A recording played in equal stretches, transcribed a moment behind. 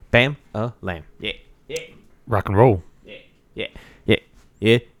Bam, a lamb. Yeah, yeah, Rock and roll. yeah, yeah, yeah,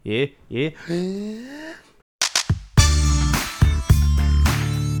 yeah, yeah, yeah.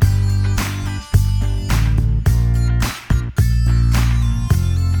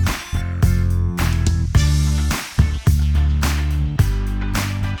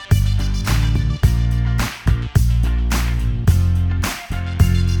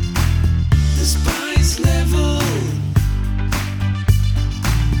 The spice level.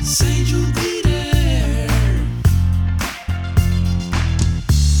 Say you'll be there.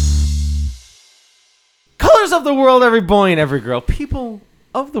 Colors of the world, every boy and every girl, people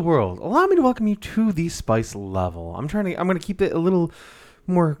of the world. Allow me to welcome you to the spice level. I'm going to keep it a little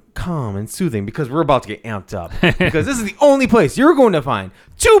more calm and soothing because we're about to get amped up. Because this is the only place you're going to find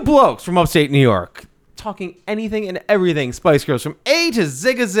two blokes from upstate New York talking anything and everything Spice Girls from A to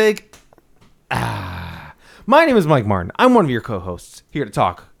Zig-a-Zig. My name is Mike Martin. I'm one of your co-hosts here to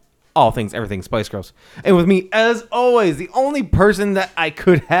talk all things, everything Spice Girls. And with me, as always, the only person that I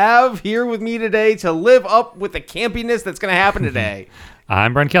could have here with me today to live up with the campiness that's going to happen today.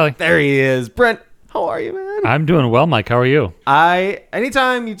 I'm Brent Kelly. There he is. Brent, how are you, man? I'm doing well, Mike. How are you?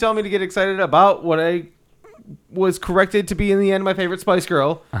 Anytime you tell me to get excited about what I was corrected to be in the end my favorite Spice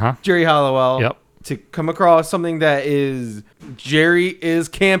Girl, Jerry Halliwell, Yep. to come across something that is Jerry is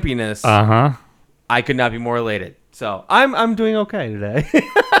campiness, I could not be more elated. So I'm doing okay today.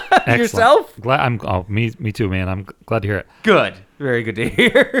 Yourself? Me too, man. I'm glad to hear it. Good. Very good to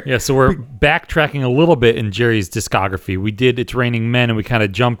hear. Yeah, so we're backtracking a little bit in Jerry's discography. We did It's Raining Men, and we kind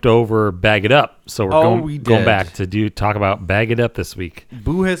of jumped over Bag It Up. So we're going back to talk about Bag It Up this week.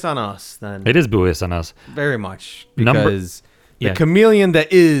 Boo hiss on us, then. It is boo-hiss on us. Very much. Number- Because the yeah. chameleon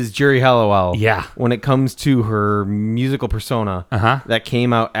that is Jerry Halliwell, Yeah. when it comes to her musical persona that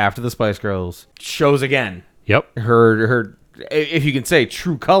came out after the Spice Girls, shows again Yep. her, if you can say,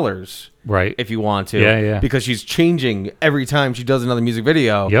 true colors. Right. If you want to. Yeah. Because she's changing every time she does another music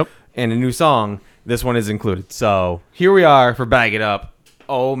video. Yep. And a new song. This one is included. So here we are for Bag It Up.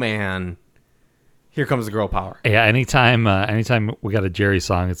 Oh, man. Here comes the girl power. Yeah, anytime we got a Jerry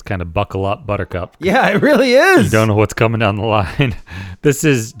song, it's kind of buckle up, Buttercup. Yeah, it really is. You don't know what's coming down the line. This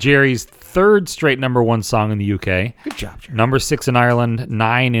is Jerry's third straight number one song in the UK. Good job, Jerry. Number 6 in Ireland,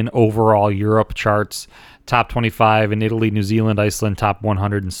 9 in overall Europe charts, top 25 in Italy, New Zealand, Iceland, top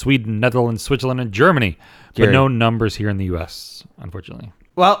 100 in Sweden, Netherlands, Switzerland, and Germany. Jerry. But no numbers here in the US, unfortunately.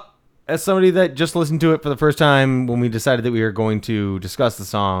 Well, as somebody that just listened to it for the first time when we decided that we were going to discuss the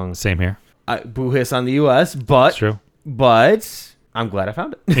song, Same here. boo hiss on the U.S., but It's true. But I'm glad I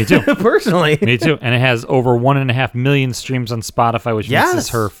found it. Me too. Personally. Me too. And it has over 1.5 million streams on Spotify, which makes this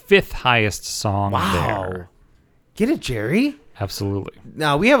her 5th highest song there. Get it, Jerry? Absolutely.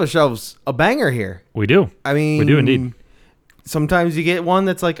 Now, we have ourselves a banger here. We do. I mean, we do indeed. Sometimes you get one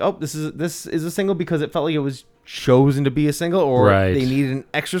that's like, oh, this is a single because it felt like it was chosen to be a single, or Right. they needed an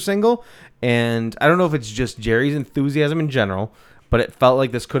extra single. And I don't know if it's just Jerry's enthusiasm in general, but it felt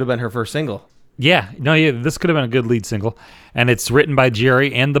like this could have been her first single. Yeah. This could have been a good lead single. And it's written by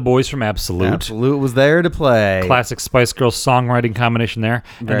Jerry and the boys from Absolute. Absolute was there to play. Classic Spice Girls songwriting combination there.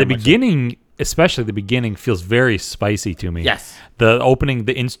 Very And the much beginning, especially the beginning, feels very spicy to me. Yes. The opening,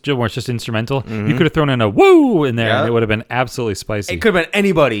 where it's just instrumental, you could have thrown in a woo in there, Yeah. and it would have been absolutely spicy. It could have been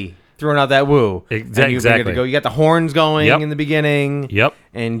anybody throwing out that woo. Exactly. And you're good to go. You got the horns going Yep. in the beginning. Yep.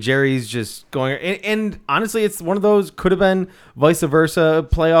 And Jerry's just going. And honestly, it's one of those could have been vice versa,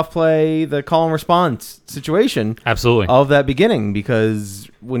 playoff play, the call and response situation Absolutely. of that beginning. Because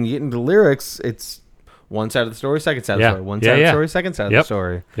when you get into lyrics, it's one side of the story, second side of the story. One side of the story, second side of the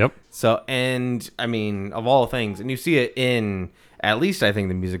story. Yep. So, and I mean, of all things, and you see it in at least I think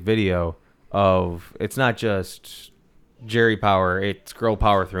the music video of it's not just Jerry power, it's girl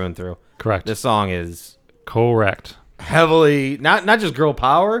power through and through. Correct. This song is Correct. heavily not just girl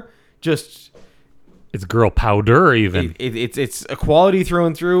power, just It's girl powder even. it's equality through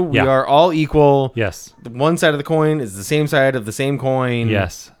and through. We Yeah. are all equal. Yes. The one side of the coin is the same side of the same coin.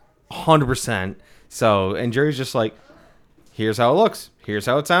 Yes. 100%. So, and Jerry's just like, here's how it looks. Here's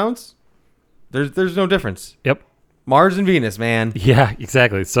how it sounds. There's no difference. Yep. Mars and Venus, man. Yeah,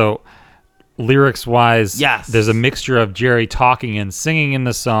 exactly. So lyrics wise, Yes. there's a mixture of Jerry talking and singing in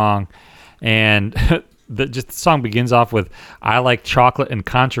the song, and the song begins off with I like chocolate and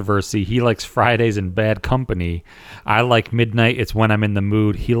controversy, he likes Fridays and bad company, I like midnight, it's when I'm in the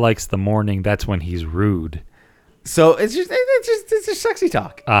mood, he likes the morning, that's when he's rude. So it's just sexy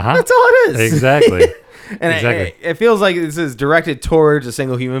talk. Uh-huh. That's all it is. Exactly. And Exactly. it feels like this is directed towards a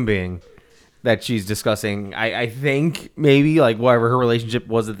single human being that she's discussing. I think maybe like whatever her relationship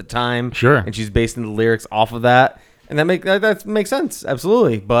was at the time. Sure. And she's basing the lyrics off of that. And that makes sense,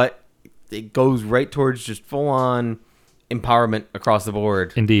 absolutely. But it goes right towards just full on empowerment across the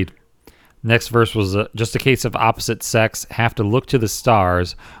board. Indeed. Next verse was just a case of opposite sex have to look to the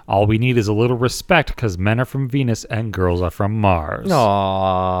stars. All we need is a little respect because men are from Venus and girls are from Mars.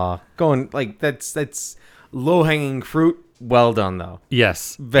 Aww, going like that's low hanging fruit. Well done though.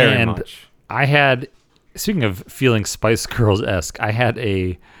 Yes, Very and much. I had, speaking of feeling Spice Girls-esque, I had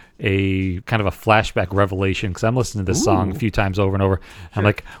a kind of a flashback revelation because I'm listening to this song a few times over and over. I'm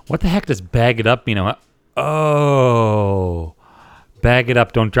like, what the heck does Bag It Up mean? I'm like, oh, Bag It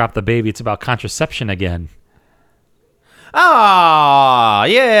Up, Don't Drop the Baby. It's about contraception again. Ah,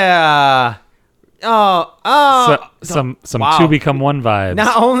 yeah. Some wow. two become one vibes.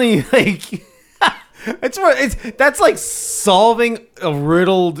 Not only like that's like solving a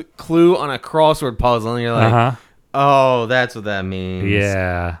riddled clue on a crossword puzzle, and you're like, oh, that's what that means.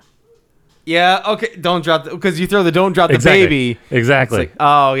 Yeah. Yeah. Okay. Don't drop because you throw the don't drop the Exactly. baby. Exactly. It's like,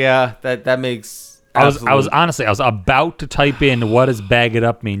 oh yeah, that makes. I was honestly, I was about to type in what does Bag It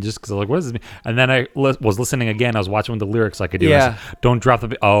Up mean, just because I was like, what does this mean? And then I was listening again. I was watching the lyrics like I do. Yeah. Don't drop the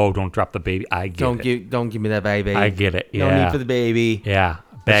don't drop the baby. I get it. Don't give me that baby. I get it. No Yeah. need for the baby. Yeah.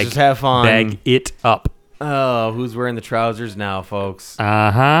 Let's just have fun. Bag it up. Oh, who's wearing the trousers now, folks?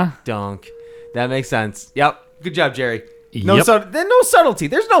 Uh-huh. Dunk. That makes sense. Yep. Good job, Jerry. No, Yep. no subtlety.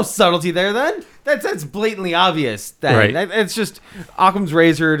 There's no subtlety there. Then that's blatantly obvious. Then Right. It's just Occam's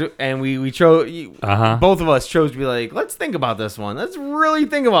razor, and we chose. Both of us chose to be like, let's think about this one. Let's really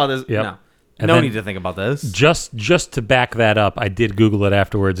think about this. Yep. No, And no then- need to think about this. Just to back that up, I did Google it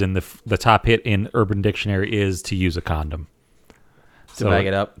afterwards, and the top hit in Urban Dictionary is to use a condom. To bag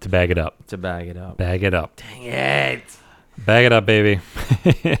it up. To bag it up. To bag it up. Bag it up. Dang it. Bag it up, baby.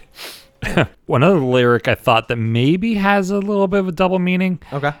 One other lyric I thought that maybe has a little bit of a double meaning.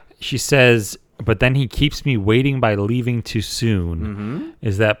 Okay. She says, but then he keeps me waiting by leaving too soon. Mm-hmm.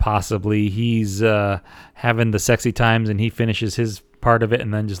 Is that possibly he's having the sexy times and he finishes his part of it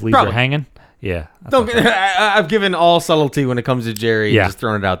and then just leaves Probably. her hanging? Yeah. Don't. I've given all subtlety when it comes to Jerry. Yeah. Just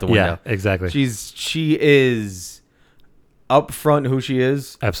thrown it out the window. Yeah, exactly. She is upfront who she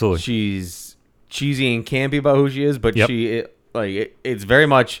is. Absolutely. She's cheesy and campy about who she is, but Yep. it's very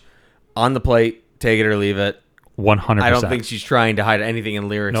much on the plate. Take it or leave it. 100%. I don't think she's trying to hide anything in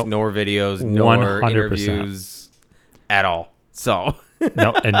lyrics, Nope. nor videos, nor 100%. interviews at all. So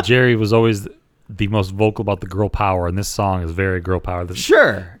No, and Jerry was always the most vocal about the girl power, and this song is very girl power. The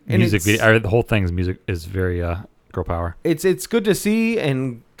sure, and music video, the whole thing's music is very girl power. it's good to see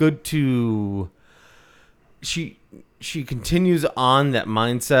and good to she continues on that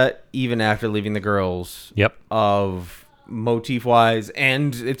mindset even after leaving the girls. Yep. Of motif wise,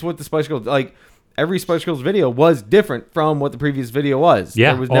 and it's what the Spice Girls like. Every Spice Girls video was different from what the previous video was.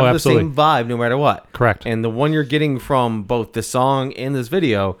 Yeah. There was Oh, never absolutely. the same vibe no matter what. Correct. And the one you're getting from both the song and this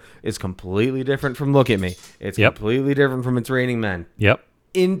video is completely different from Look at Me. It's Yep. completely different from It's Raining Men. Yep.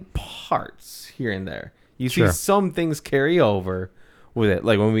 In parts here and there. You Sure. see some things carry over with it.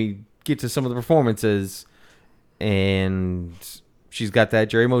 Like when we get to some of the performances and she's got that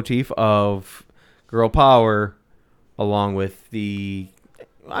Jerry motif of girl power along with the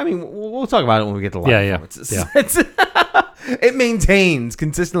I mean, we'll talk about it when we get to live performances. Yeah. It maintains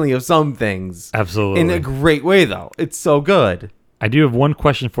consistently of some things. Absolutely. In a great way, though. It's so good. I do have one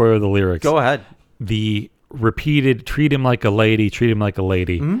question for you with the lyrics. Go ahead. The repeated treat him like a lady, treat him like a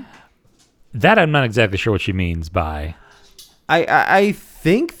lady. Mm-hmm. That I'm not exactly sure what she means by. I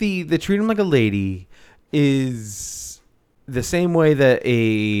think the treat him like a lady is the same way that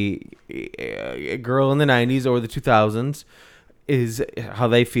a girl in the 90s or the 2000s is how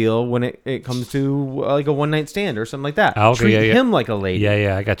they feel when it comes to like a one-night stand or something like that. Oh, okay, Treat yeah, yeah. him like a lady.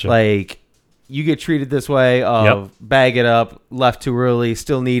 Yeah, I got you. Like you get treated this way of bag it up, left too early,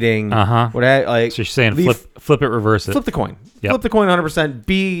 still needing. What like? So she's saying leave- flip it, reverse it. Flip the coin. Yep. Flip the coin 100%.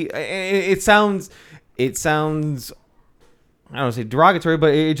 It sounds I don't want to say derogatory,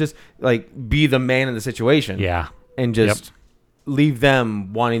 but it just like be the man in the situation. Yeah. And just leave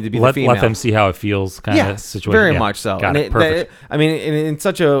them wanting to be the Let female. them see how it feels kind of situation. Very Yeah. much so. Got And it. Perfect. I mean, in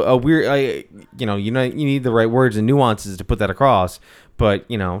such a weird, you need the right words and nuances to put that across. But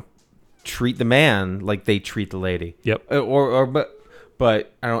treat the man like they treat the lady. Yep.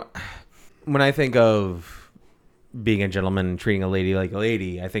 But I don't. When I think of being a gentleman and treating a lady like a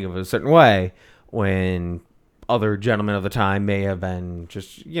lady, I think of it a certain way. When other gentlemen of the time may have been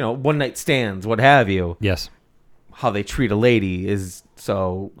just one night stands, what have you. Yes. How they treat a lady is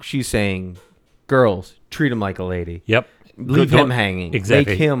so she's saying, girls treat him like a lady. Yep. Leave him hanging.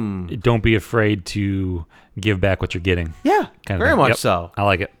 Exactly. Make him. Don't be afraid to give back what you're getting. Yeah. Kind of very thing. much Yep. so. I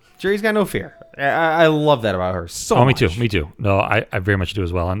like it. Jerry's got no fear. I love that about her so Oh, me much. too. Me too. No, I very much do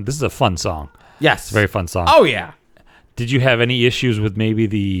as well. And this is a fun song. Yes. It's a very fun song. Oh, yeah. Did you have any issues with maybe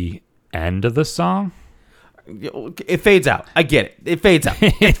the end of the song? It fades out. I get it. It fades out.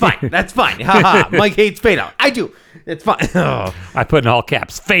 It's fine. That's fine. Ha ha. Mike hates fade out. I do. It's fine. Oh. I put in all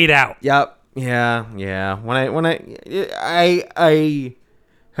caps. Fade out. Yep. Yeah. When I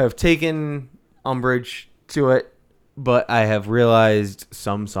have taken umbrage to it, but I have realized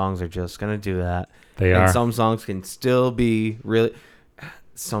some songs are just gonna do that. They and are. some songs can still be really.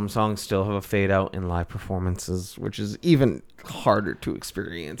 Some songs still have a fade out in live performances, which is even harder to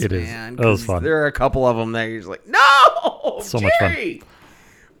experience. It is. Man, That was 'cause fun. There are a couple of them that you're just like, no, So much fun. Jerry!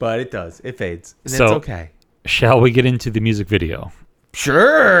 But it does. It fades. And So- it's okay. Shall we get into the music video?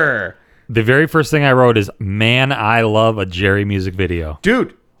 Sure. The very first thing I wrote is, man, I love a Jerry music video.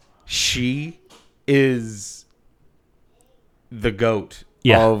 Dude, she is the GOAT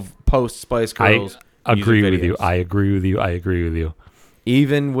Yeah. of post Spice Girls. I agree music with you. videos. I agree with you. I agree with you.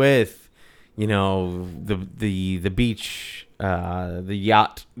 Even with, the beach, the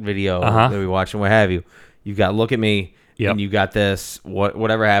yacht video Uh-huh. that we watch and what have you. You got Look at Me, Yep. and you got this.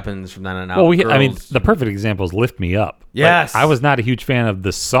 Whatever happens from then on out. Well, I mean, Girls- the perfect example is Lift Me Up. Like, Yes. I was not a huge fan of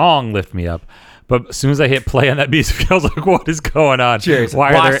the song Lift Me Up, but as soon as I hit play on that music video, I was like, what is going on? Cheers.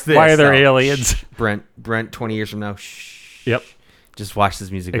 Why Watch are there this, though. aliens? Shh. Brent, 20 years from now. Shh. Yep. Just watch this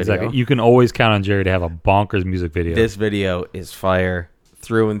music Exactly. video. You can always count on Jerry to have a bonkers music video. This video is fire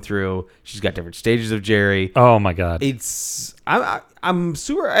through and through. She's got different stages of Jerry. Oh my God. I'm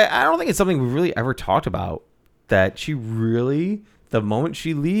super. I don't think it's something we really ever talked about. That she really, the moment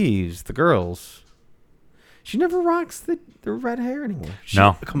she leaves the girls, she never rocks the red hair anymore. She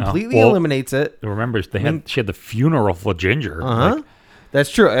No. completely Well, eliminates it. Remember, she had the funeral for Ginger. Uh-huh. That's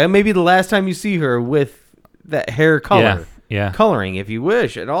true. And maybe the last time you see her with that hair color, Yeah. coloring, if you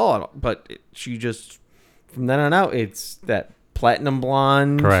wish, at all. But she just, from then on out, it's that platinum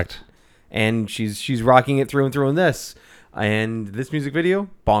blonde. Correct. And she's rocking it through and through in this. And this music video,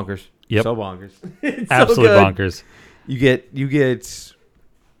 bonkers. Yep. So bonkers. It's so Absolute good. bonkers. You get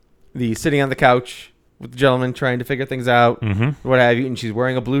the sitting on the couch with the gentleman trying to figure things out, what have you, and she's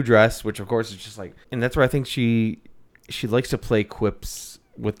wearing a blue dress, which of course is just like, and that's where I think she likes to play quips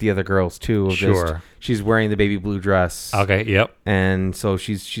with the other girls too. Of just- Sure. she's wearing the baby blue dress. Okay. Yep. And so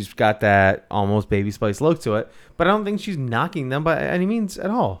she's got that almost Baby Spice look to it, but I don't think she's knocking them by any means at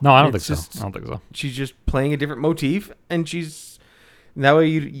all. No, I don't It's think so. just- I don't think so. She's just playing a different motif, and that way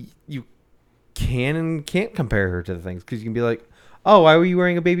you can and can't compare her to the things, because you can be like, oh, why were you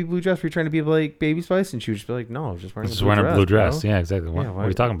wearing a baby blue dress? Were you trying to be like Baby Spice? And she would just be like, no, I was just wearing Just a wearing a blue dress. bro." Yeah, exactly. What are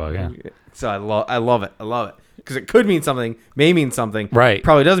you talking about? Yeah. So I love it. I love it. Because it could mean something, may mean something. Right.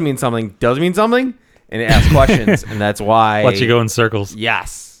 Probably doesn't mean something, does mean something. And it asks questions. And that's why. Let you go in circles.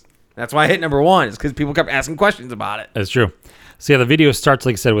 Yes. That's why I hit number one. Is because people kept asking questions about it. That's true. So yeah, the video starts,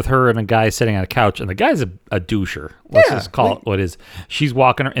 like I said, with her and a guy sitting on a couch, and the guy's a doucher. Let's Yeah, just call it what it is. She's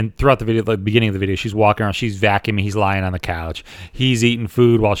walking, and throughout the video, the beginning of the video, she's walking around, she's vacuuming, he's lying on the couch, he's eating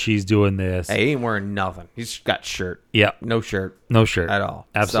food while she's doing this. Hey, he ain't wearing nothing. He's got shirt. Yeah, No shirt no shirt at all.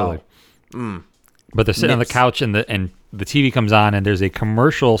 Absolutely. So, But they're sitting on the Mix. couch, and the TV comes on, and there's a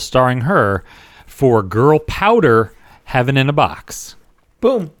commercial starring her for Girl Powder Heaven in a Box.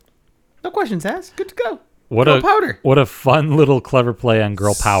 boom. No questions asked. Good to go. What Girl a powder. What a fun little clever play on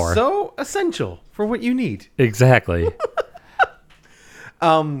Girl Power. So essential for what you need. Exactly.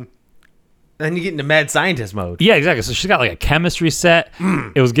 Then you get into mad scientist mode. Yeah, exactly. So she's got like a chemistry set.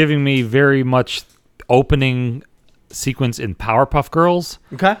 It was giving me very much opening sequence in Powerpuff Girls,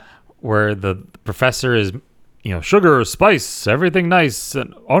 Okay. where the professor is, sugar, spice, everything nice,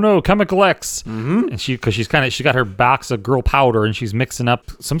 and oh no, chemical X. Mm-hmm. And she got her box of Girl Powder, and she's mixing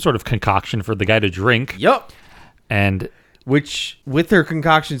up some sort of concoction for the guy to drink. Yup. And Which, with their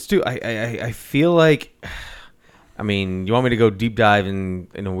concoctions too, I feel like, I mean, you want me to go deep dive in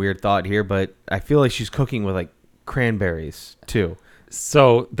a weird thought here, but I feel like she's cooking with like cranberries too.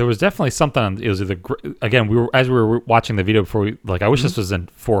 so there was definitely something on, it was either, again, we were watching the video before I wish this was in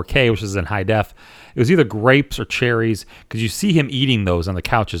 4K, which is in high def. It was either grapes or cherries, because you see him eating those on the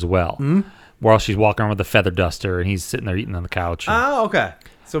couch as well. While she's walking around with the feather duster, and he's sitting there eating on the couch. Oh, okay.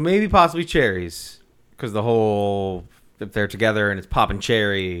 So maybe possibly cherries, because the whole, if they're together and it's popping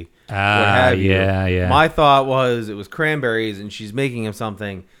cherry, what have you. yeah. My thought was it was cranberries, and she's making him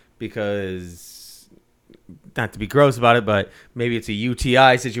something because, not to be gross about it, but maybe it's a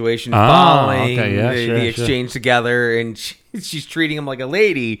UTI situation following okay, yeah, the sure. exchange together, and she's treating him like a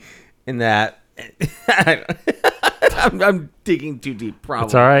lady in that. I'm digging too deep, probably.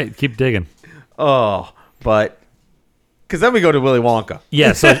 It's all right. Keep digging. Oh, but Because then we go to Willy Wonka.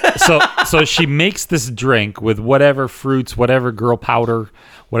 Yeah, so she makes this drink with whatever fruits, whatever girl powder,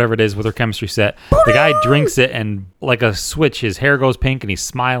 whatever it is with her chemistry set. The guy drinks it, and like a switch, his hair goes pink, and he's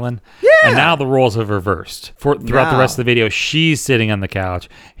smiling. Yeah. And now the roles have reversed. Throughout the rest of the video, she's sitting on the couch.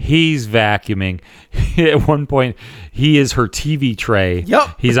 He's vacuuming. At one point, he is her TV tray.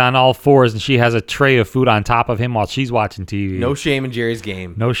 Yep. He's on all fours, and she has a tray of food on top of him while she's watching TV. No shame in Jerry's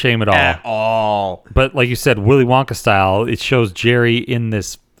game. No shame at all. At all. But like you said, Willy Wonka style, it shows Jerry in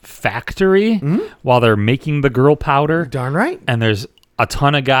this factory while they're making the girl powder. Darn right. And there's a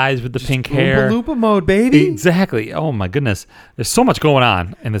ton of guys with the pink hair. Oompa Loompa mode, baby. Exactly. Oh my goodness. There's so much going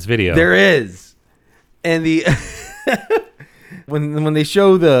on in this video. There is. And the when they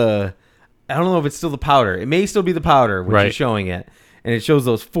show the, I don't know if it's still the powder. It may still be the powder when Right. she's showing it. And it shows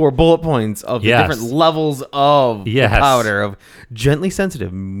those 4 bullet points of the Yes. different levels of Yes. the powder, of gently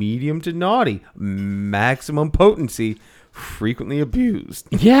sensitive, medium to naughty, maximum potency, frequently abused.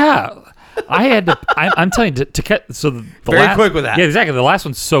 Yeah. I had to, I'm telling you, to catch, so the Very last, quick with that. Yeah, exactly. The last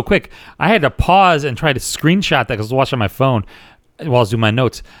one's so quick. I had to pause and try to screenshot that because I was watching on my phone while I was doing my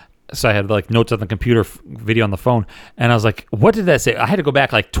notes. So I had like notes on the computer, video on the phone. And I was like, what did that say? I had to go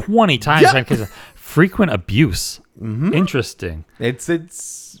back like 20 times. Yeah. Trying to catch frequent abuse. Interesting.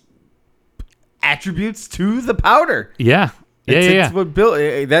 It's attributes to the powder. Yeah. Yeah, It's what built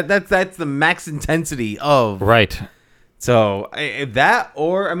that's the max intensity of Right. So that,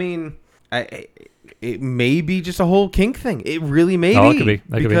 or I mean, it may be just a whole kink thing. It really may Oh, it be. could be.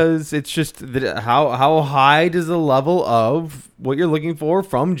 That could be. Because it's just how high does the level of what you're looking for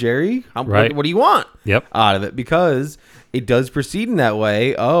from Jerry? Right. What do you want Yep. out of it? Because it does proceed in that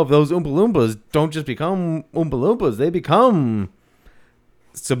way of those Oompa Loompas don't just become Oompa Loompas. They become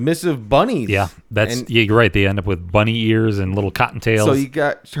submissive bunnies. Yeah. And you're right. They end up with bunny ears and little cottontails. so you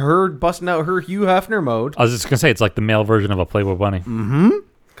got her busting out her Hugh Hefner mode. I was just going to say, it's like the male version of a Playboy bunny.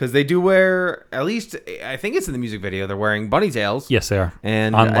 Because they do wear, at least I think it's in the music video, they're wearing bunny tails. Yes, they are.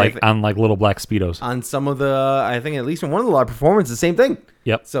 And on little black Speedos. on some of the, I think at least in one of the live performances, the same thing.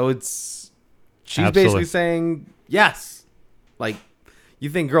 Yep. So she's basically Absolutely. saying, yes, like, you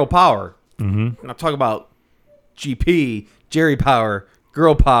think girl power. Mm-hmm. I'll talk about GP, Jerry power,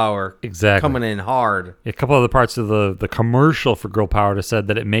 girl power. Exactly. Coming in hard. A couple other parts of the commercial for Girl Power said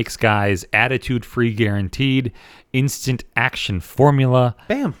that it makes guys attitude-free guaranteed, instant action formula.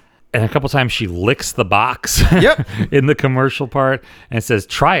 Bam. And a couple times she licks the box Yep. in the commercial part and it says,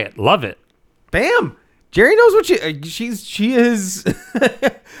 try it, love it. Bam. Jerry knows what she is.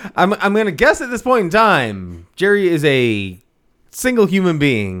 I'm going to guess at this point in time, Jerry is a single human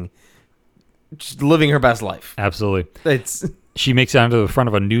being just living her best life. Absolutely. It's She makes it onto the front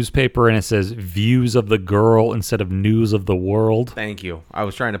of a newspaper and it says views of the girl instead of news of the world. Thank you. I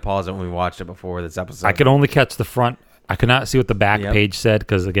was trying to pause it when we watched it before this episode. I could only catch the front. I could not see what the back Yep. page said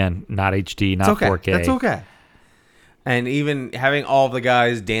because, again, not HD, not It's okay. 4K. That's okay. And even having all the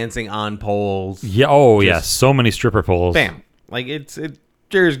guys dancing on poles. Yeah. Oh, yeah. Just- So many stripper poles. Bam. Like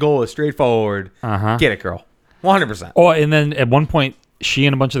Jerry's goal is straightforward. Uh-huh. Get it, girl. 100%. Oh, and then at one point, she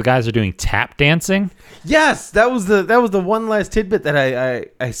and a bunch of the guys are doing tap dancing. Yes, that was the one last tidbit that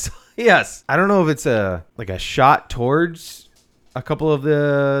I saw. Yes, I don't know if it's a shot towards a couple of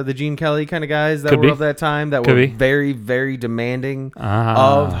the Gene Kelly kind of guys that Could were be. of that time that Could were be. very, very demanding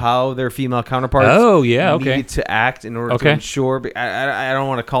Ah. of how their female counterparts Oh, yeah, okay. needed to act in order to Okay. ensure. I don't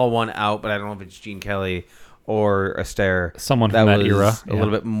want to call one out, but I don't know if it's Gene Kelly or Astaire. Someone from that was era, a yeah.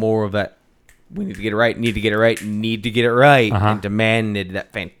 little bit more of that. We need to get it right. Need to get it right. Need to get it right. Uh-huh. And demanded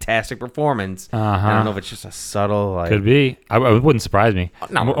that fantastic performance. Uh-huh. I don't know if it's just a subtle like. Could be. It wouldn't surprise me.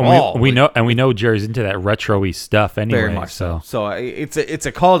 Not at And all. we know Jerry's into that retro-y stuff anyway. Very much so. So it's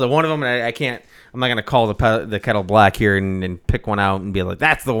a call to one of them, and I can't. I'm not gonna call the kettle black here and pick one out and be like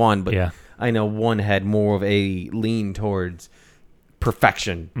that's the one. But Yeah. I know one had more of a lean towards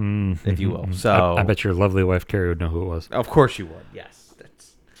perfection, if you will. So I bet your lovely wife Carrie would know who it was. of course you would. Yes,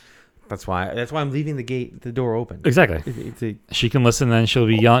 that's why I'm leaving the door open. Exactly. It's a She can listen, then she'll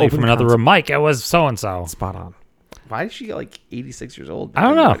be yelling Open from another concept. room. Mike, it was so and so. spot on. Why is she like 86 years old? I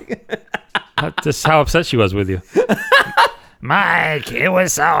don't know. That's just how upset she was with you. Mike, it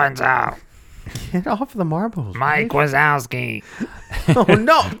was so and so. Get off the marbles. Mike Wazowski. Oh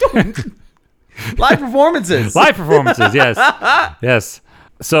no! Don't. Live performances. Live performances, yes, yes.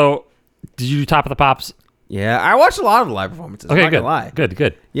 So, did you do Top of the Pops? Yeah, I watched a lot of the live performances. Okay, I'm not good, gonna lie.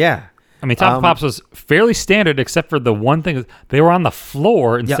 good. Yeah. I mean, Top of the Pops was fairly standard, except for the one thing they were on the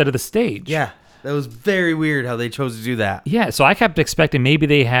floor instead of the stage. Yeah. That was very weird how they chose to do that. Yeah, so I kept expecting maybe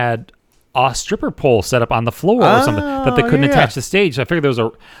they had a stripper pole set up on the floor or something that they couldn't yeah. attach to the stage. So I figured there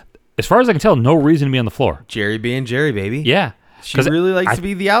was as far as I can tell, no reason to be on the floor. Jerry being Jerry, baby. Yeah. She 'Cause really likes to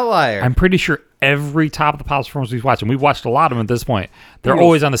be the outlier. I'm pretty sure every Top of the Pops performance we've watched, and we've watched a lot of them at this point, they're Yes.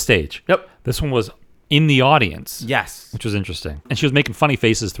 always on the stage. Yep. This one was in the audience. Yes. Which was interesting. And she was making funny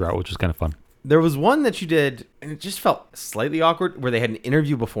faces throughout, which was kind of fun. There was one that she did, and it just felt slightly awkward, where they had an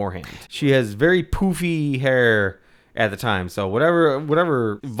interview beforehand. She has very poofy hair at the time, so whatever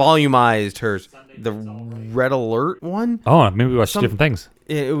volumized hers. The Red Alert one, Oh, maybe we watched different things.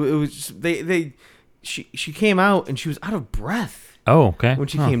 it was just, she came out and she was out of breath Oh, okay. when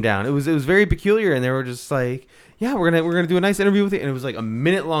she Huh. came down. It was very peculiar, and they were just like, yeah, we're gonna do a nice interview with you, and it was like a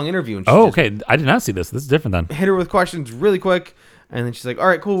minute-long interview. And she Oh, just okay. I did not see this. This is different then. hit her with questions really quick, and then she's like, all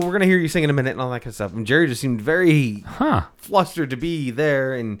right, cool, we're gonna hear you sing in a minute and all that kind of stuff. And Jerry just seemed very Huh. flustered to be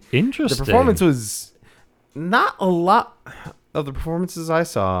there, and Interesting. the performance was not a lot of the performances I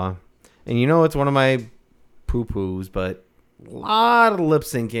saw. And it's one of my poo-poos, but a lot of lip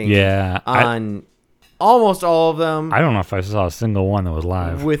syncing Yeah. on almost all of them, I don't know if I saw a single one that was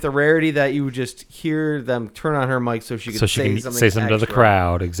live. with a rarity that you would just hear them turn on her mic so she could So she say can something say something to the extra.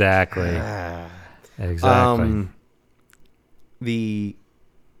 crowd. Exactly. Ah. Exactly. The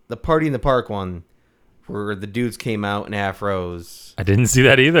Party in the Park one, where the dudes came out in afros. I didn't see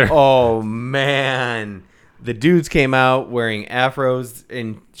that either. Oh man, the dudes came out wearing afros,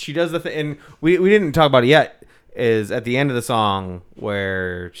 and she does the thing. And we didn't talk about it yet. Is at the end of the song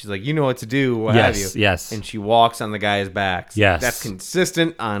where she's like, "You know what to do, what have you?" Yes, yes. And she walks on the guys' backs. Yes. That's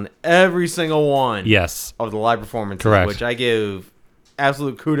consistent on every single one. Yes. Of the live performances, Correct. which I give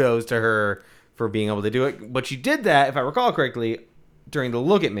absolute kudos to her for being able to do it. But she did that, if I recall correctly, during the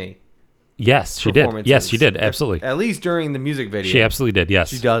 "Look at Me" Yes, she did. performances. Yes, she did. Absolutely. At least during the music video. She absolutely did. Yes.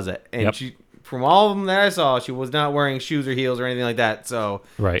 She does it. And Yep. she, from all of them that I saw, she was not wearing shoes or heels or anything like that. So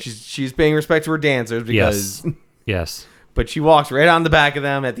Right. she's paying respect to her dancers because Yes. Yes. but she walks right on the back of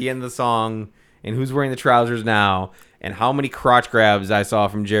them at the end of the song. And who's wearing the trousers now? And how many crotch grabs I saw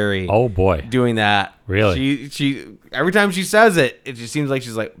from Jerry Oh boy. doing that. Really? She every time she says it, it just seems like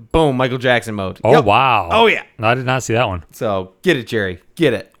she's like, boom, Michael Jackson mode. Oh Yep. wow. Oh, yeah. No, I did not see that one. So get it, Jerry.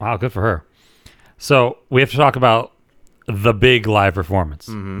 Get it. Wow, good for her. So we have to talk about the big live performance,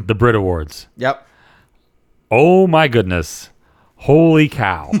 Mm-hmm. the Brit Awards. Yep. Oh my goodness. Holy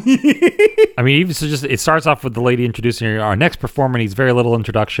cow. I mean, even so, just it starts off with the lady introducing her. Our next performer needs very little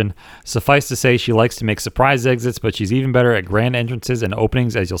introduction. Suffice to say, she likes to make surprise exits, but she's even better at grand entrances and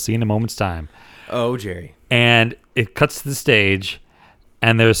openings, as you'll see in a moment's time. Oh, Jerry. And it cuts to the stage,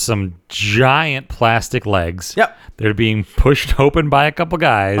 and there's some giant plastic legs. Yep. They're being pushed open by a couple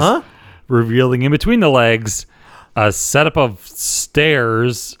guys, Huh? revealing in between the legs a setup of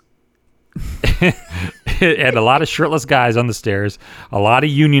stairs and a lot of shirtless guys on the stairs, a lot of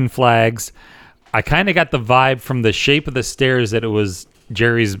Union flags. I kind of got the vibe from the shape of the stairs that it was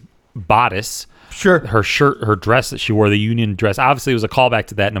Jerry's bodice, Sure. her shirt, her dress that she wore, the Union dress. Obviously, it was a callback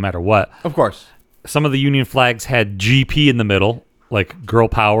to that no matter what. Of course. Some of the Union flags had GP in the middle, like girl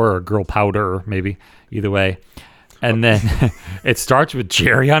power or girl powder, maybe, either way. And then it starts with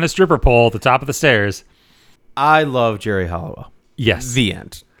Jerry on a stripper pole at the top of the stairs. I love Jerry Halliwell. Yes. The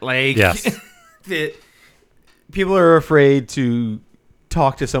end. Like, Yes. People are afraid to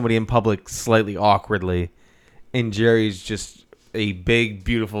talk to somebody in public slightly awkwardly, and Jerry's just a big,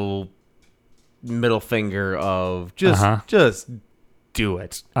 beautiful middle finger of just do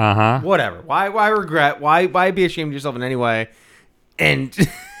it. Uh-huh. Whatever. Why regret? Why be ashamed of yourself in any way? And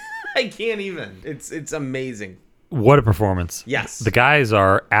I can't even. It's amazing. What a performance. Yes. The guys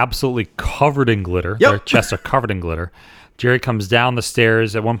are absolutely covered in glitter. Yep. Their chests are covered in glitter. Jerry comes down the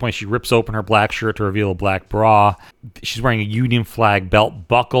stairs. At one point, she rips open her black shirt to reveal a black bra. She's wearing a Union flag belt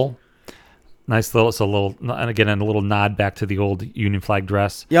buckle. Nice little, and again, a little nod back to the old Union flag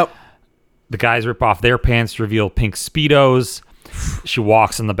dress. Yep. The guys rip off their pants to reveal pink Speedos. She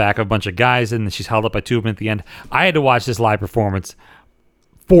walks in the back of a bunch of guys, and she's held up by two of them at the end. I had to watch this live performance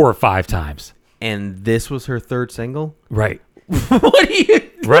 4 or 5 times. And this was her third single? Right. What are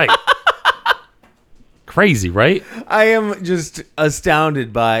you... Right. Crazy, right? I am just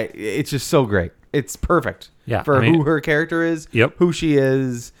astounded by it's just so great. It's perfect. Yeah, For I mean- who her character is, Yep. who she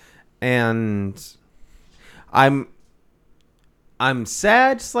is, and I'm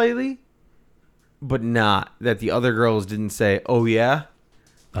sad slightly, but not that the other girls didn't say, "Oh yeah,"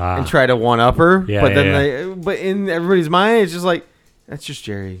 and try to one up her. Yeah, but then yeah. but in everybody's mind it's just like that's just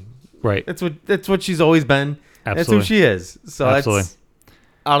Jerry. Right. That's what she's always been. That's Absolutely. who she is. So Absolutely. that's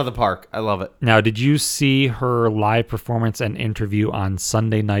out of the park. I love it. Now, did you see her live performance and interview on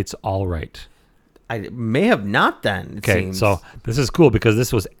Sunday Night's All Right? I may have not then. It Okay, seems. so this is cool because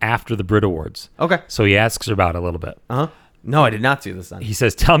this was after the Brit Awards. Okay. So he asks her about it a little bit. Uh huh. No, I did not see this then. He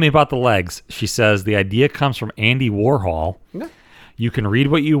says, "Tell me about the legs." She says, "The idea comes from Andy Warhol. Yeah. You can read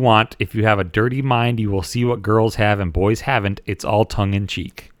what you want. If you have a dirty mind, you will see what girls have and boys haven't. It's all tongue in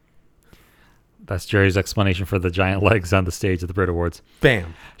cheek." That's Jerry's explanation for the giant legs on the stage at the Brit Awards.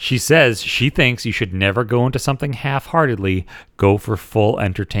 Bam. She says she thinks you should never go into something half-heartedly. Go for full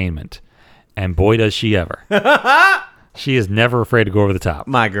entertainment. And boy, does she ever. She is never afraid to go over the top.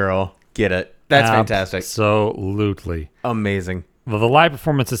 My girl. Get it. That's fantastic. Absolutely. Amazing. Well, the live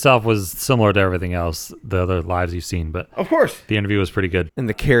performance itself was similar to everything else, the other lives you've seen, but Of course. the interview was pretty good. And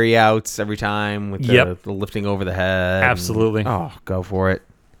the carry-outs every time with Yep. the lifting over the head. Absolutely. Oh, go for it.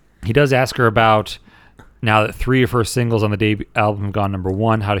 He does ask her about, now that 3 of her singles on the debut album have gone number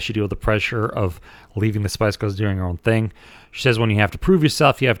 1, how does she deal with the pressure of leaving the Spice Girls doing her own thing? She says when you have to prove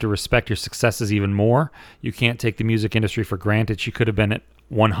yourself, you have to respect your successes even more. You can't take the music industry for granted. She could have been at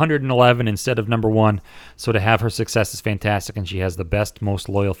 111 instead of number 1. So to have her success is fantastic, and she has the best, most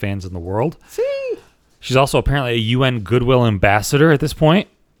loyal fans in the world. See? She's also apparently a UN Goodwill ambassador at this point.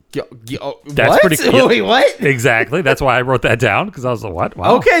 That's what? pretty cool. Wait, what? Exactly. That's why I wrote that down, because I was like, what?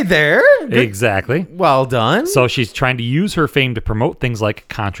 Wow. Okay, there. Good. Exactly. Well done. So she's trying to use her fame to promote things like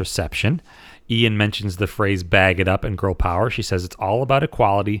contraception. Ian mentions the phrase "bag it up" and "girl power." She says it's all about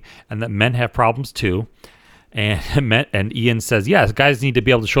equality and that men have problems too. And Ian says, yes, guys need to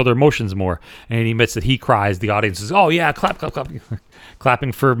be able to show their emotions more. And he admits that he cries. The audience says, oh, yeah, clap, clap, clap.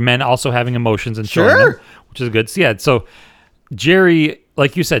 Clapping for men also having emotions and showing Sure. them, which is good. So, yeah, so Jerry,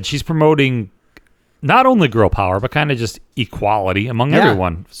 like you said, she's promoting not only girl power, but kind of just equality among Yeah.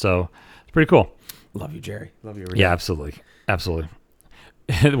 everyone. So it's pretty cool. Love you, Jerry. Love you. Yeah, absolutely. Absolutely.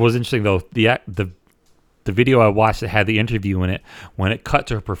 It was interesting, though. The video I watched that had the interview in it, when it cut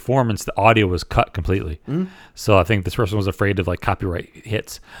to her performance, the audio was cut completely. So I think this person was afraid of like copyright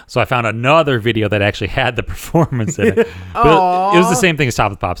hits. So I found another video that actually had the performance in it. But it was the same thing as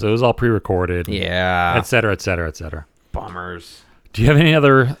Top of the Pops. So it was all pre-recorded, Yeah. et cetera, et cetera, et cetera. Bummers. Do you have any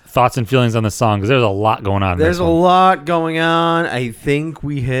other thoughts and feelings on this song? Because there's a lot going on. in There's this a one. lot going on. I think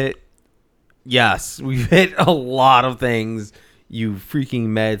we've hit a lot of things. You freaking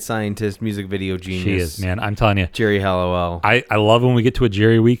mad scientist, music video genius. She is, man. I'm telling you. Jerry Hallowell. I love when we get to a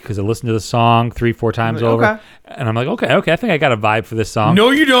Jerry week because I listen to the song 3-4 times over. Okay. And I'm like, okay, I think I got a vibe for this song. No,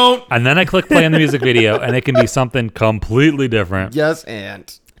 you don't. And then I click play on the music video, and it can be something completely different. Yes,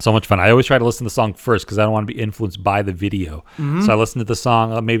 and So much fun. I always try to listen to the song first because I don't want to be influenced by the video. So I listen to the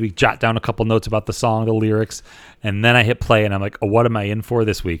song, I'll maybe jot down a couple notes about the song, the lyrics, and then I hit play, and I'm like, oh, what am I in for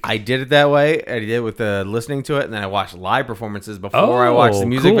this week? I did it that way. I did it with listening to it, and then I watched live performances before I watched the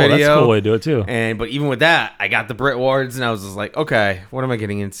music cool. video. That's a cool way to do it, too. But even with that, I got the Brit Awards, and I was just like, okay, what am I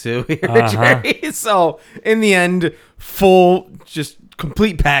getting into here, Jerry? So in the end, full, just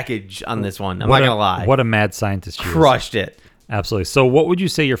complete package on this one. I'm not gonna lie. What a mad scientist she is. Crushed it. Absolutely. So what would you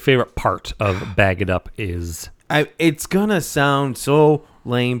say your favorite part of Bag It Up is? It's gonna sound so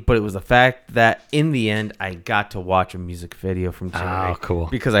lame, but it was the fact that in the end I got to watch a music video from Jerry. Oh, cool.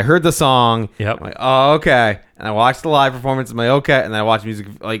 Because I heard the song. Yep. I'm like, oh, okay. And I watched the live performance. I'm like, okay. And then I watched music,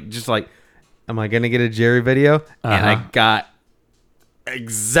 am I gonna get a Jerry video? And I got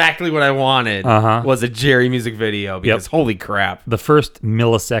exactly what I wanted. Was a Jerry music video because holy crap. The first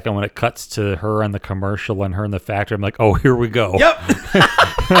millisecond when it cuts to her in the commercial and her in the factory, I'm like, oh, here we go. Yep.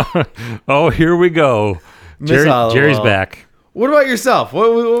 Oh, here we go. Hallowell. Jerry's back. What about yourself?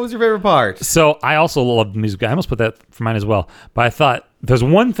 What was your favorite part? So I also love the music. I almost put that for mine as well. But I thought there's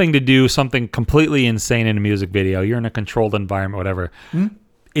one thing to do something completely insane in a music video. You're in a controlled environment, whatever.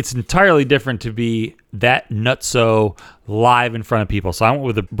 It's entirely different to be that nutso live in front of people. So I went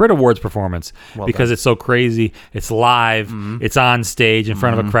with the Brit Awards performance because it's so crazy. It's live. It's on stage in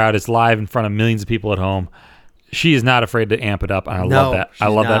front of a crowd. It's live in front of millions of people at home. She is not afraid to amp it up, and I love that. I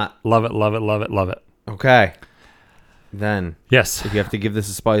love that. Love it, love it, love it, love it. Okay. Then, Yes, if you have to give this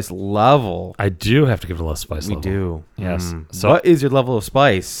a spice level, I do have to give it a little spice we level. do. Yes. So, what is your level of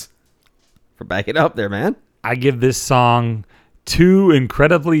spice? For back it up there, man. I give this song 2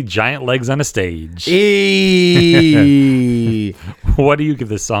 incredibly giant legs on a stage. Eee. What do you give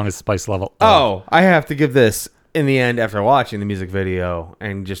this song a spice level? Oh, I have to give this in the end after watching the music video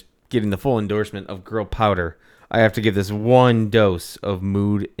and just getting the full endorsement of Girl Powder. I have to give this 1 dose of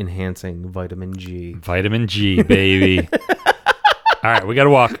mood enhancing vitamin G. Vitamin G, baby. All right, we got to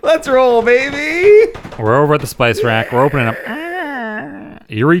walk. Let's roll, baby. We're over at the spice rack. We're opening up.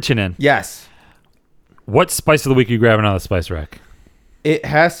 You're reaching in. Yes. What spice of the week are you grabbing out of the spice rack? It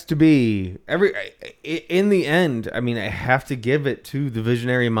has to be in the end. I mean, I have to give it to the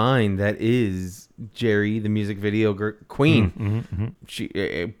visionary mind that is Jerry, the music video queen.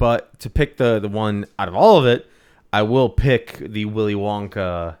 She, but to pick the one out of all of it, I will pick the Willy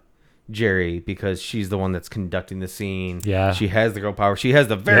Wonka Jerry because she's the one that's conducting the scene. Yeah. She has the girl power. She has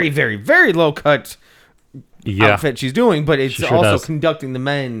the very, very, very low cut outfit she's doing, but it's She sure also does. conducting the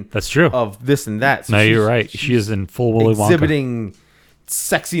men That's true. of this and that. So No, you're she's- right. She is in full Willy Wonka. exhibiting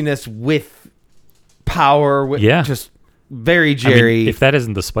sexiness with power, with Yeah. just very I Jerry. mean, if that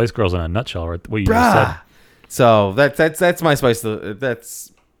isn't the Spice Girls in a nutshell, right? What you just said. Bruh. So that's my spice.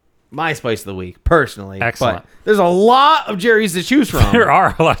 That's my spice of the week, personally. Excellent. But there's a lot of Jerry's to choose from. There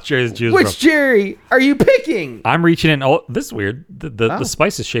are a lot of cherries to choose Which from. Jerry are you picking? I'm reaching in. Oh, this is weird. The Oh.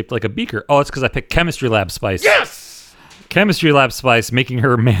 spice is shaped like a beaker. Oh, it's because I picked Chemistry Lab Spice. Yes. Chemistry Lab Spice, making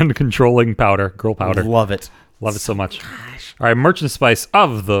her man-controlling powder, girl powder. Love it. Love it so much. All right, Merchant Spice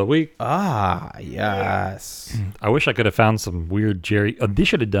of the week. Ah, yes. I wish I could have found some weird Jerry. They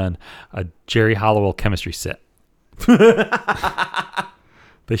should have done a Jerry Hollowell chemistry set.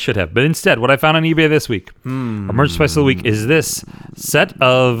 They should have. But instead, what I found on eBay this week, our Merchant Spice of the week, is this set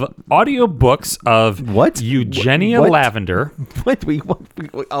of audiobooks of What? Eugenia What? Lavender. What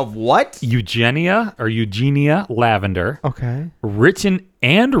of what? Eugenia Lavender, Okay. written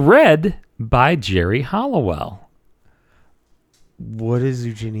and read by Jerry Hollowell. What is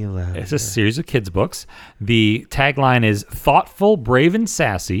Eugenia Lavender? It's a series of kids' books. The tagline is thoughtful, brave, and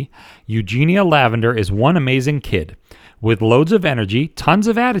sassy. Eugenia Lavender is one amazing kid. With loads of energy, tons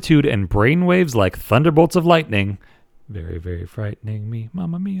of attitude, and brainwaves like thunderbolts of lightning. Very, very frightening me.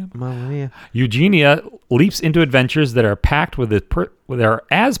 Mamma mia. Mamma mia. Eugenia leaps into adventures that are packed with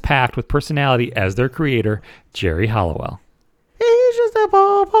as packed with personality as their creator, Jerry Hollowell. He's just a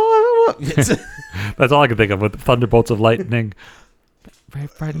ball. That's all I can think of with thunderbolts of lightning. Very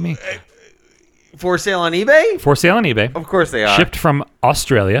frightening me. For sale on eBay? For sale on eBay. Of course they are. Shipped from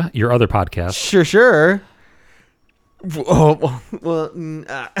Australia, your other podcast. Sure. Oh, well, I'm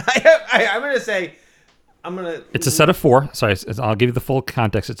going to say, It's a set of 4. Sorry, I'll give you the full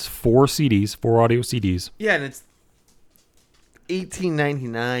context. It's 4 CDs, 4 audio CDs. yeah, and it's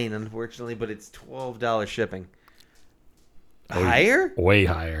 $18.99, unfortunately, but it's $12 shipping. Higher? Way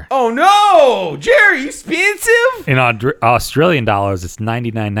higher. Oh, no! Jerry, you expensive? In Australian dollars, it's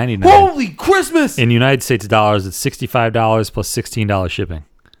 $99.99. Holy Christmas! In United States dollars, it's $65 plus $16 shipping.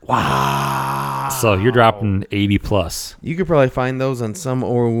 Wow. So you're dropping 80 plus. You could probably find those on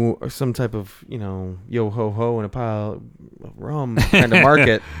or some type of, yo ho ho and a pile of rum kind of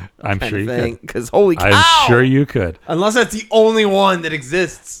market. I'm sure you could. Because holy cow! I'm sure you could. Unless that's the only one that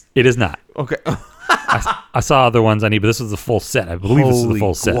exists. It is not. Okay. I saw other ones on eBay. This is the full set. I believe this is the Holy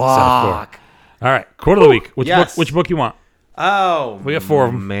full set. guac. All right, quote of the week. Yes. Which book you want? Oh, We got 4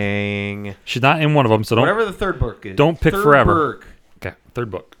 of 'em. Man. She's not in one of them, so Whatever the third book is. don't pick Third forever. book. Okay, third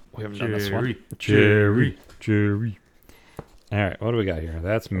book. We haven't done this one. Jerry. Jerry. All right, what do we got here?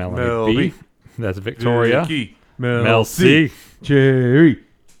 That's Melanie Mel B. B. That's Victoria. Mel, Mel C. Jerry.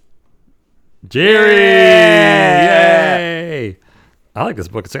 Jerry. Yeah. Yay! I like this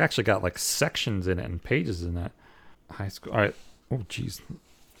book. It's actually got like sections in it and pages in that. High school. All right. Oh, jeez.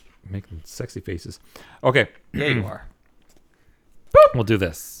 Making sexy faces. Okay. Yeah, you are. We'll do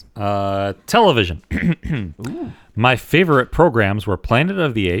this. Television. My favorite programs were Planet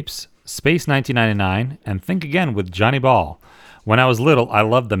of the Apes, Space 1999, and Think Again with Johnny Ball. When I was little, I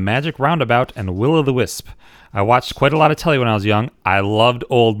loved The Magic Roundabout and Will-O-the-Wisp. I watched quite a lot of telly when I was young. I loved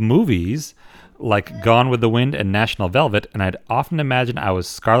old movies like Gone with the Wind and National Velvet, and I'd often imagine I was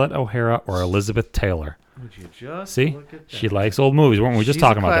Scarlett O'Hara or Elizabeth Taylor. Would you just See? look at that? She likes old movies. Weren't we just She's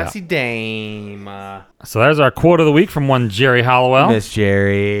talking a about that? classy dame. So there's our quote of the week from one Jerry Hollowell. Miss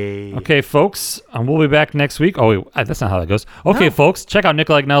Jerry. Okay, folks, we'll be back next week. Oh, wait, that's not how that goes. Okay, folks, check out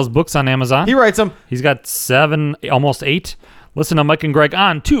Nikolai Gnell's books on Amazon. He writes them. He's got 7, almost 8. Listen to Mike and Greg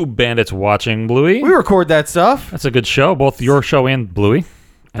on Two Bandits Watching Bluey. We record that stuff. That's a good show, both your show and Bluey.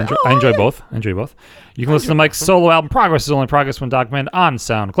 I enjoy both. You can listen to Mike's solo album, Progress is Only Progress When Documented, on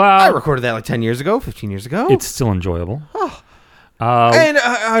SoundCloud. I recorded that like 10 years ago, 15 years ago. It's still enjoyable. And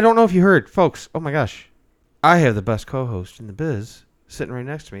I don't know if you heard, folks. Oh my gosh. I have the best co-host in the biz sitting right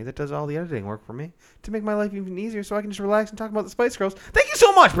next to me that does all the editing work for me to make my life even easier so I can just relax and talk about the Spice Girls. Thank you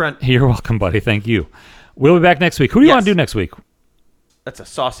so much, Brent. You're welcome, buddy. Thank you. We'll be back next week. Who do you Yes. want to do next week? That's a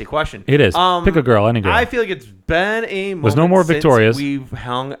saucy question. It is. Pick a girl, any girl. I feel like it's been a moment There's no more since Victorias. we've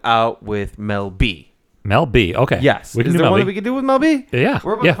hung out with Mel B. Mel B. Okay. Yes. We can Is do there Mel one B. that we can do with Mel B? Yeah.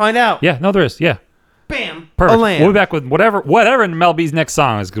 We're about yeah. to find out. Yeah. No, there is. Yeah. Bam. Perfect. A lamb. We'll be back with whatever in Mel B's next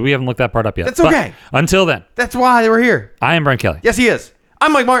song is because we haven't looked that part up yet. That's But okay. until then, That's why they were here. I am Brent Kelly. Yes, he is.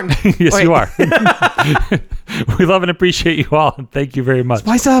 I'm Mike Martin. Yes, Wait. you are. We love and appreciate you all, and thank you very much.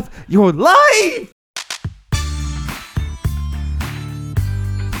 Spice up your life.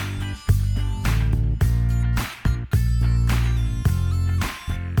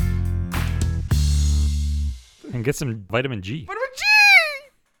 and get some vitamin G. Vitamin